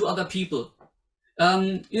shown to other people?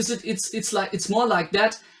 It's more like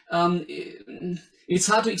that. It's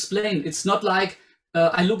hard to explain. It's not like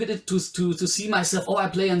I look at it to see myself, I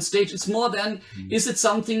play on stage. It's more than, is it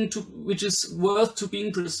something which is worth to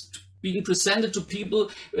being presented to people?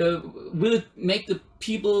 Will it make the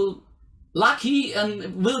people lucky,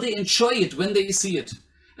 and will they enjoy it when they see it?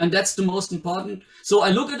 And that's the most important. So I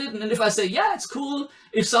look at it, and if I say, yeah, it's cool.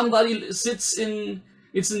 If somebody it's in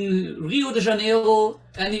Rio de Janeiro,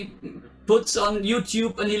 and he puts on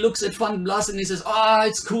YouTube and he looks at Vanden Plas and he says,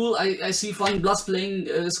 it's cool, I see Vanden Plas playing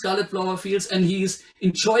Scarlet Flower Fields, and he's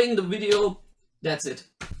enjoying the video, that's it.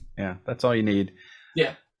 Yeah, that's all you need.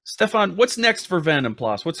 Yeah. Stephan, what's next for Vanden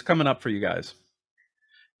Plas? What's coming up for you guys?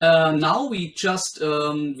 Now we just,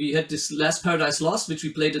 we had this last Paradise Lost, which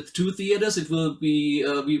we played at 2 theaters. It will be,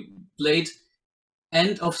 we played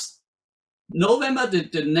end of November.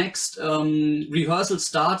 The next rehearsal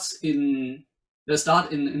starts in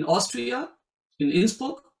Austria, in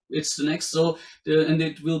Innsbruck. It's the next, and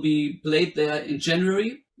it will be played there in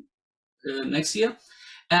January next year.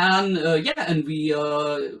 And and we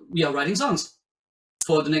are writing songs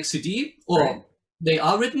for the next CD, or they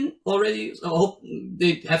are written already. So I hope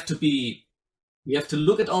they have to be. We have to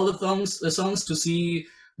look at all the songs to see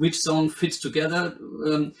which song fits together.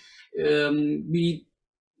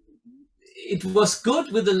 It was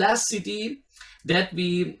good with the last CD that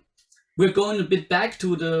we're going a bit back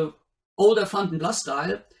to the older Vanden Plas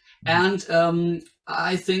style, and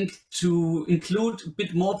I think to include a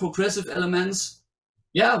bit more progressive elements.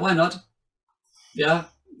 Yeah, why not? Yeah.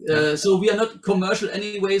 So we are not commercial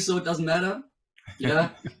anyway, so it doesn't matter. Yeah,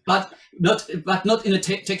 but not in a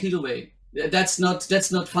technical way. That's not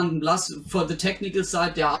Vanden Plas. For the technical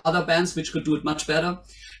side, there are other bands which could do it much better.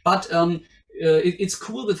 But it's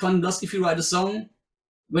cool with Vanden Plas if you write a song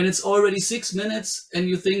when it's already 6 minutes and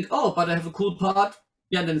you think, but I have a cool part.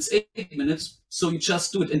 Yeah, then it's 8 minutes. So you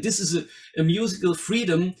just do it. And this is a musical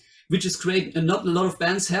freedom which is great. And not a lot of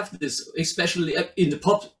bands have this, especially in the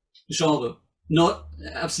pop genre. Not,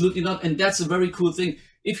 absolutely not. And that's a very cool thing.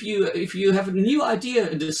 If you have a new idea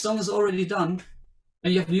and the song is already done,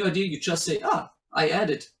 and you have a new idea, you just say, I add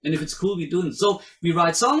it. And if it's cool, we do it. So we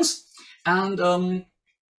write songs, and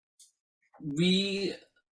we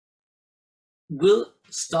will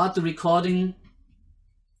start the recording.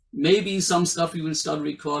 Maybe some stuff we will start to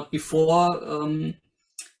record before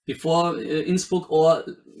Innsbruck, or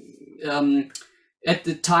at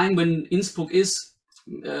the time when Innsbruck is,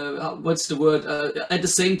 what's the word? At the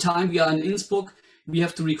same time we are in Innsbruck, we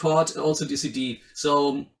have to record also the CD.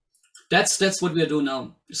 So that's what we are doing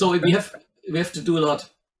now. So we have to do a lot.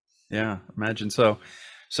 Yeah, imagine so.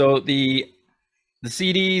 So the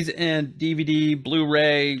CDs and DVD,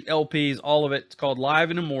 Blu-ray, LPs, all of it, it's called Live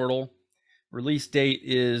and Immortal. Release date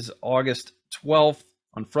is August 12th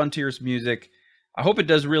on Frontiers Music. I hope it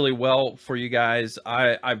does really well for you guys.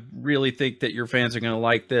 I really think that your fans are going to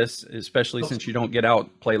like this, especially since you don't get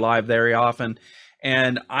out play live very often.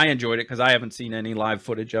 And I enjoyed it because I haven't seen any live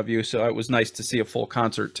footage of you, so it was nice to see a full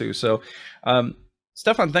concert too. So,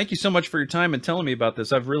 Stephan, thank you so much for your time and telling me about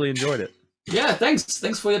this. I've really enjoyed it. Yeah,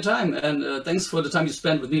 thanks for your time, and thanks for the time you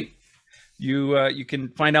spent with me. You can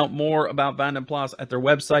find out more about Vanden Plas at their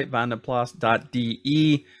website,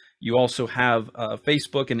 vandenplas.de. You also have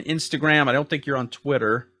Facebook and Instagram. I don't think you're on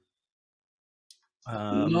Twitter.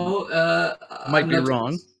 No, might be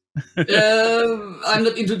wrong. I'm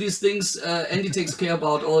not into these things. Andy takes care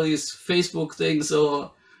about all these Facebook things,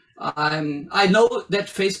 so I know that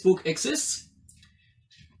Facebook exists.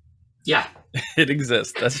 Yeah, it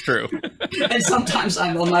exists. That's true. And sometimes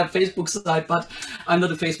I'm on my Facebook site, but I'm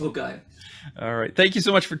not a Facebook guy. All right. Thank you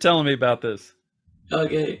so much for telling me about this.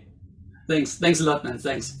 Okay. Thanks a lot, man.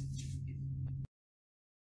 Thanks.